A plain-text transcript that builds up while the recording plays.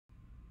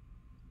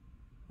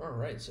All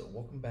right, so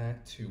welcome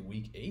back to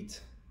week 8.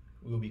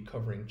 We will be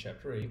covering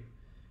chapter 8,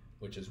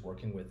 which is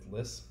working with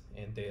lists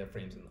and data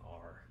frames in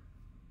R.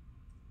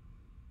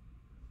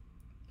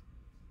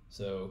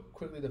 So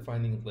quickly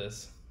defining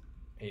lists.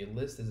 A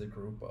list is a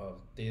group of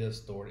data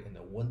stored in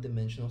a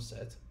one-dimensional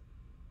set.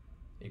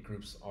 It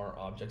groups R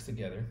objects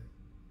together,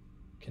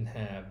 can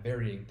have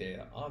varying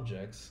data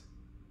objects,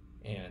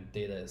 and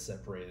data is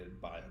separated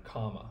by a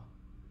comma.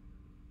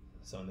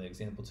 So in the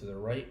example to the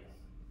right,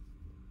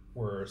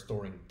 we're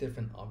storing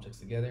different objects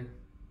together.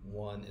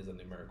 One is a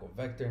numerical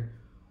vector,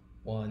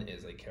 one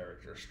is a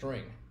character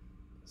string.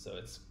 So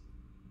it's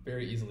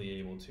very easily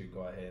able to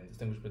go ahead and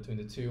distinguish between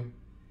the two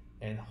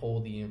and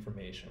hold the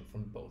information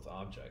from both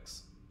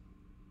objects.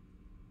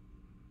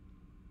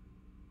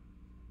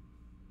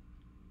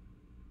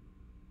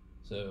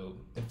 So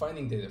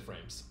defining data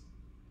frames.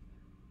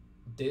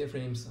 Data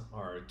frames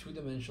are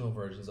two-dimensional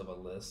versions of a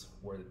list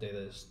where the data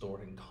is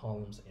stored in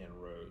columns and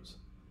rows.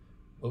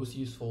 Most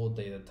useful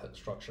data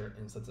structure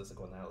in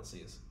statistical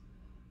analyses.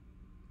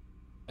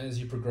 As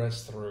you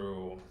progress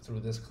through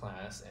this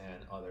class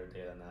and other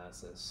data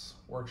analysis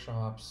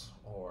workshops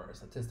or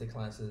statistic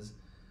classes,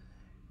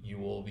 you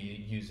will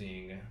be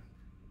using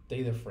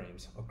data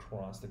frames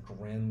across the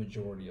grand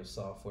majority of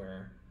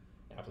software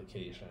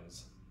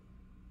applications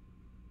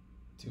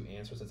to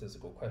answer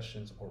statistical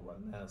questions or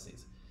run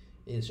analyses.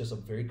 It's just a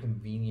very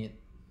convenient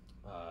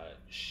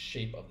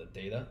shape of the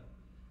data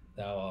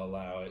that will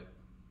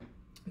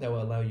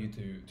allow you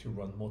to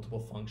run multiple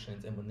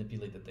functions and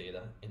manipulate the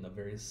data in a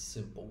very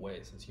simple way,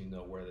 since you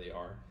know where they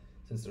are,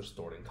 since they're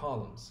stored in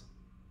columns.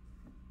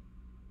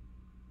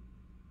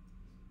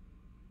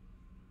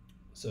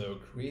 So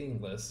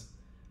creating lists,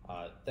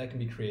 that can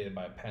be created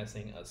by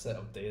passing a set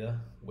of data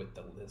with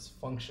the list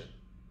function.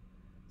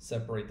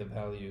 Separate the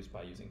values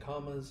by using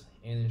commas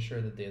and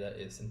ensure the data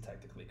is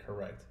syntactically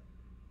correct.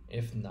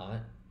 If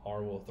not,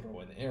 R will throw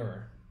an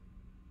error.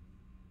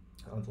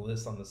 On the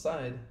list on the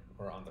side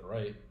or on the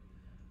right,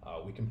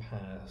 we can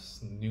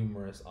pass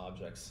numerous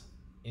objects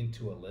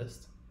into a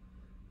list.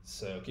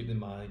 So keep in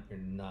mind, you're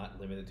not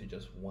limited to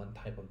just one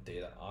type of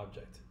data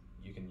object.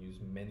 You can use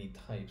many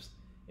types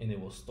and it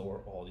will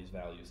store all these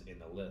values in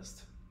the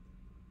list.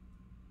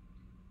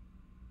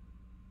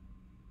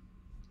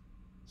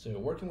 So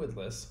working with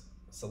lists,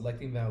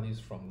 selecting values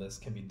from lists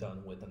can be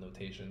done with the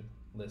notation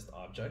list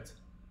object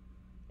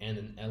and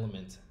an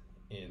element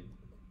in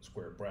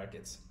square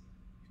brackets.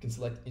 You can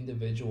select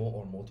individual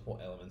or multiple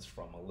elements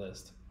from a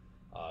list.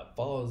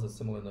 Follows a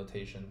similar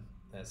notation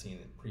as seen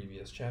in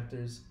previous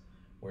chapters,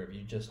 where if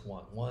you just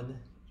want one,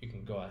 you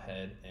can go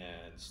ahead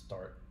and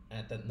start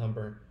at that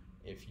number.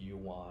 If you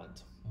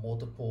want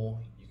multiple,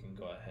 you can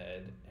go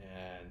ahead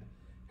and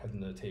have the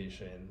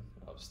notation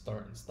of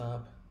start and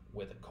stop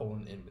with a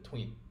colon in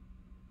between.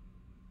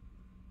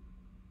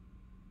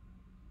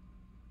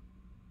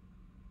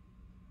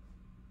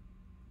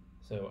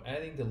 So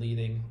adding,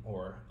 deleting,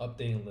 or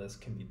updating lists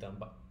can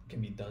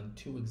be done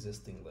to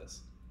existing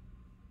lists.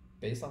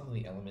 Based off of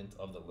the element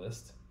of the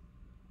list,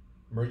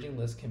 merging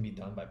lists can be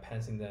done by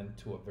passing them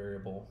to a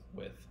variable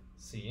with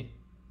C,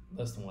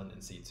 list1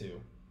 and C2.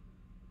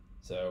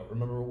 So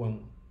remember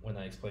when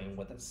I explained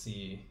what that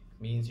C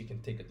means, you can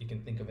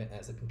think of it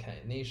as a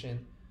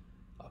concatenation,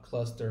 a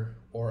cluster,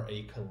 or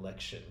a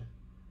collection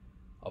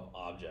of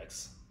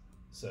objects.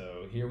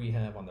 So here we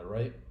have on the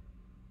right,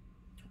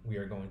 we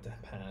are going to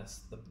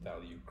pass the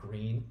value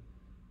green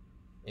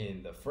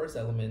in the first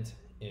element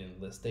in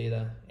list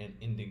data and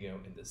indigo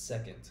in the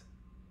second.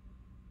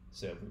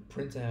 So if we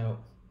print out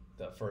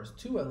the first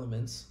two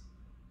elements,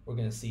 we're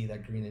going to see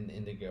that green and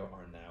indigo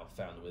are now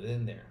found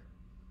within there.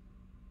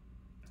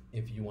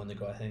 If you want to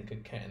go ahead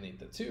and concatenate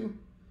the two,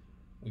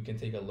 we can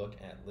take a look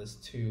at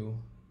list 2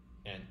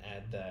 and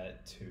add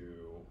that to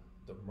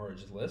the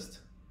merged list.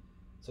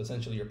 So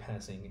essentially you're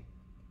passing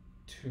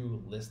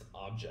two list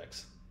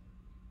objects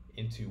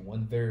into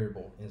one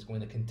variable, and it's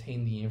going to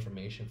contain the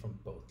information from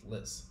both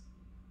lists.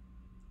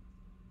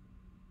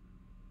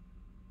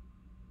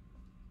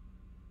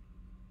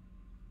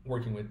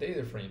 Working with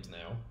data frames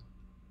now,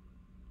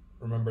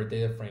 remember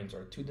data frames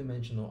are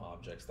two-dimensional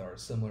objects that are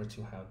similar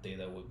to how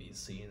data would be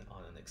seen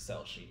on an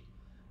Excel sheet.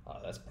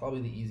 That's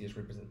probably the easiest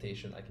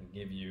representation I can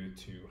give you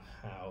to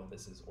how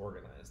this is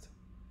organized.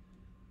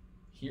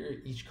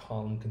 Here, each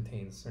column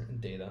contains certain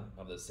data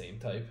of the same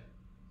type,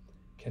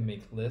 can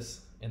make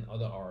lists and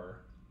other R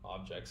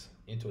objects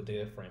into a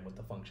data frame with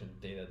the function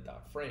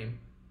data.frame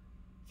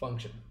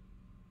function.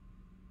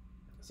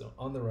 So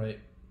on the right,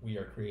 we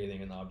are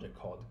creating an object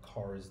called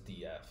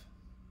carsDF.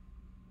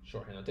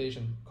 Shorthand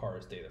notation,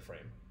 cars data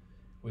frame.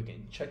 We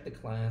can check the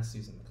class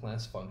using the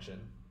class function,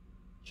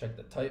 check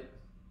the type,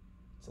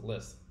 it's a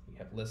list. We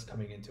have lists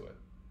coming into it.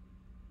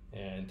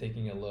 And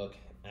taking a look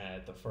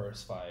at the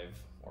first 5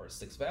 or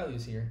 6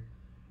 values here,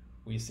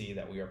 we see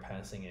that we are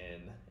passing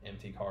in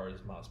empty cars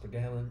miles per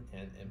gallon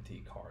and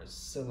empty cars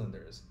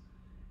cylinders.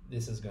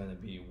 This is going to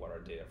be what our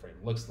data frame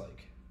looks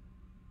like.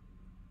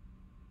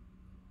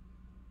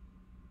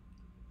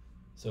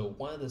 So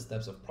one of the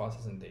steps of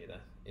processing data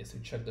is to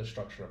check the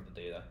structure of the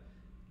data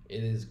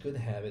it is good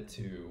habit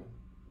to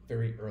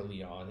very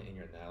early on in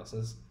your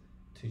analysis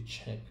to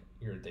check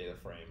your data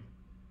frame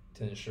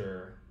to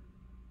ensure,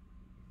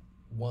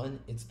 one,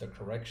 it's the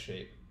correct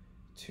shape.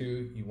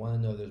 Two, you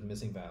want to know there's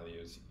missing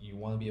values. You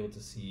want to be able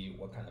to see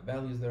what kind of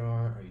values there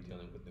are. Are you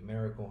dealing with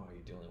numerical? Are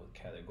you dealing with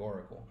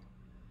categorical?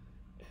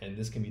 And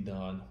this can be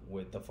done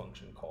with the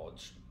function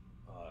called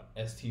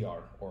str,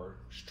 or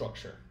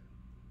structure.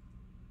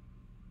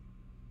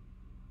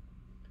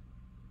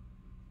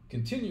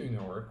 Continuing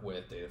our work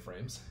with data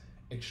frames,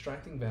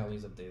 extracting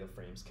values of data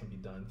frames can be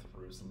done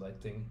through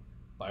selecting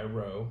by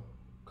row,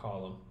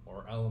 column,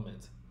 or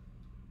element.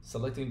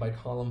 Selecting by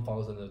column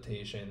follows the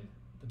notation,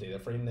 the data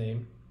frame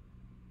name.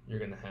 You're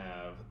going to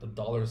have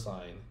the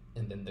 $sign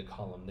and then the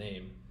column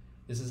name.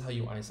 This is how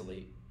you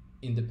isolate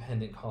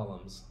independent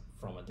columns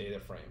from a data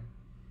frame.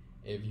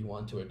 If you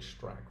want to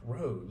extract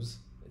rows,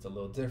 it's a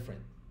little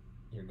different.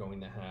 You're going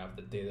to have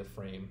the data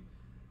frame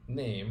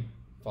name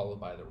followed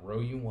by the row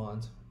you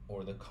want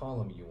or the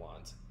column you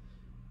want.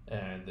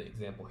 And the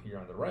example here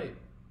on the right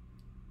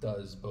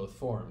does both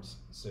forms.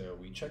 So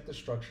we check the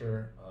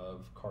structure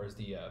of cars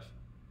DF.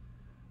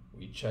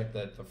 We check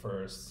that the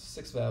first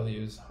 6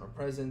 values are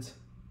present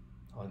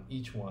on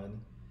each one,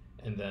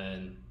 and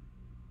then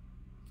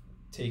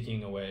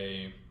taking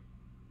away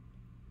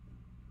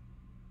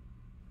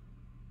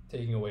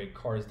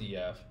cars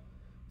DF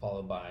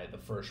followed by the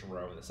first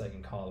row in the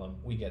second column,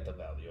 we get the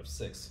value of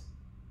 6,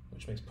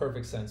 which makes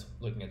perfect sense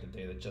looking at the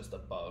data just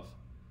above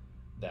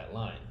that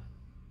line.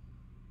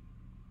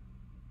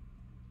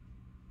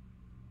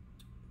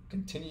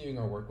 Continuing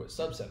our work with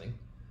subsetting,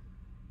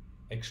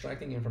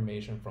 extracting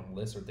information from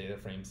lists or data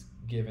frames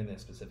given in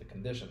specific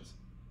conditions.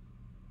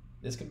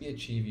 This can be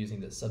achieved using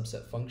the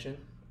subset function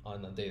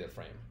on a data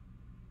frame.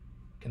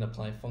 You can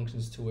apply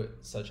functions to it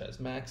such as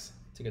max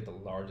to get the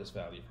largest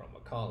value from a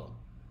column.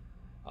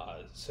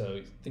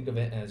 So think of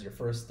it as your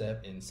first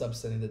step in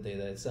subsetting the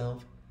data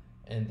itself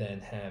and then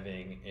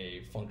having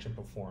a function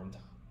performed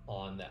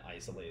on that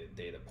isolated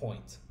data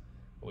point,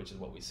 which is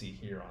what we see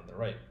here on the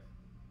right.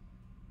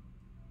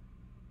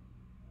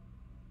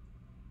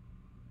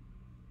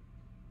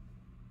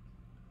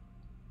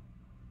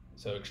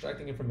 So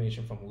extracting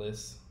information from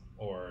lists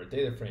or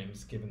data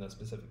frames given a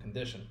specific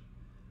condition.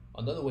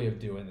 Another way of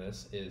doing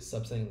this is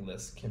subsetting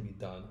lists can be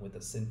done with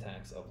the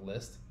syntax of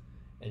list,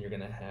 and you're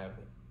going to have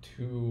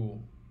two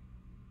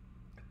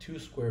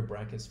square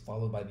brackets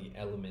followed by the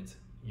element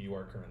you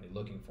are currently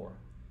looking for.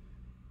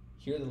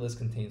 Here the list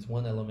contains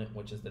one element,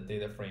 which is the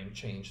data frame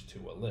changed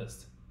to a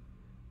list.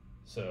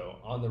 So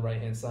on the right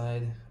hand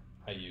side,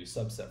 I use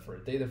subset for a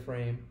data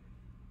frame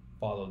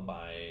followed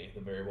by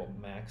the variable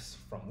max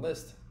from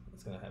list.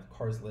 It's going to have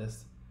cars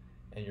list,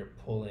 and you're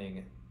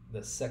pulling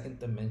the second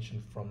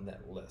dimension from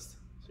that list.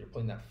 So you're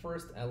pulling that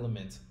first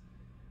element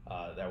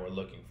that we're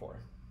looking for.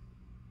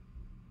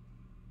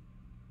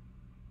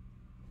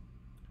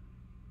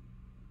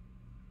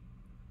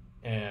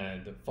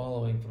 And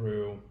following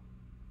through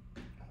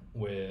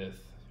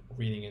with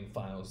reading in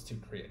files to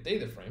create a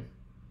data frame,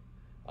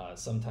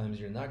 sometimes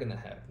you're not going to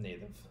have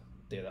native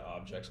data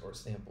objects or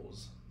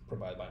samples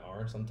provided by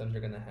R. Sometimes you're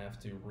going to have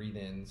to read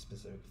in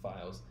specific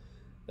files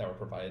that were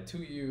provided to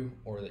you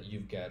or that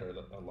you've gathered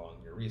along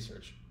your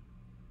research.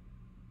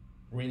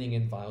 Reading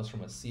in files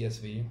from a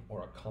CSV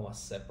or a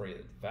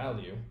comma-separated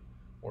value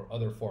or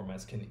other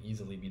formats can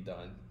easily be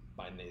done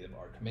by native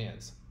R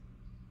commands.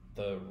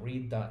 The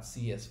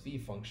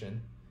read.csv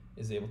function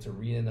is able to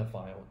read in a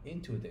file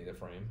into a data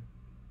frame,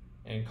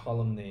 and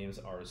column names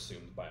are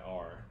assumed by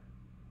R.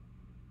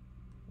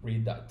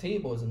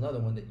 Read.table is another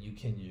one that you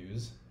can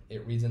use.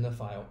 It reads in the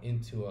file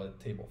into a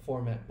table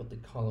format, but the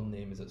column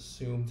name is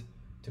assumed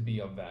to be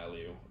a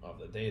value of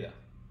the data.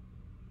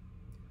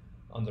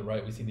 On the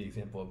right, we see the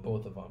example of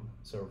both of them.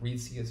 So read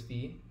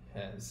CSV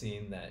has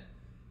seen that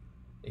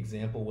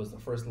example was the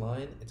first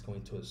line. It's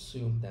going to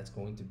assume that's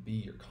going to be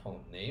your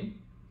column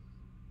name.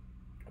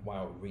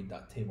 While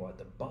read.table at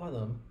the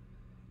bottom,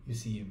 you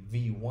see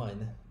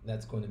V1,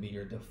 that's going to be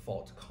your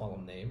default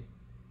column name.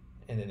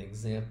 And an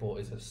example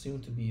is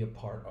assumed to be a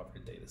part of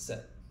your data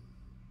set.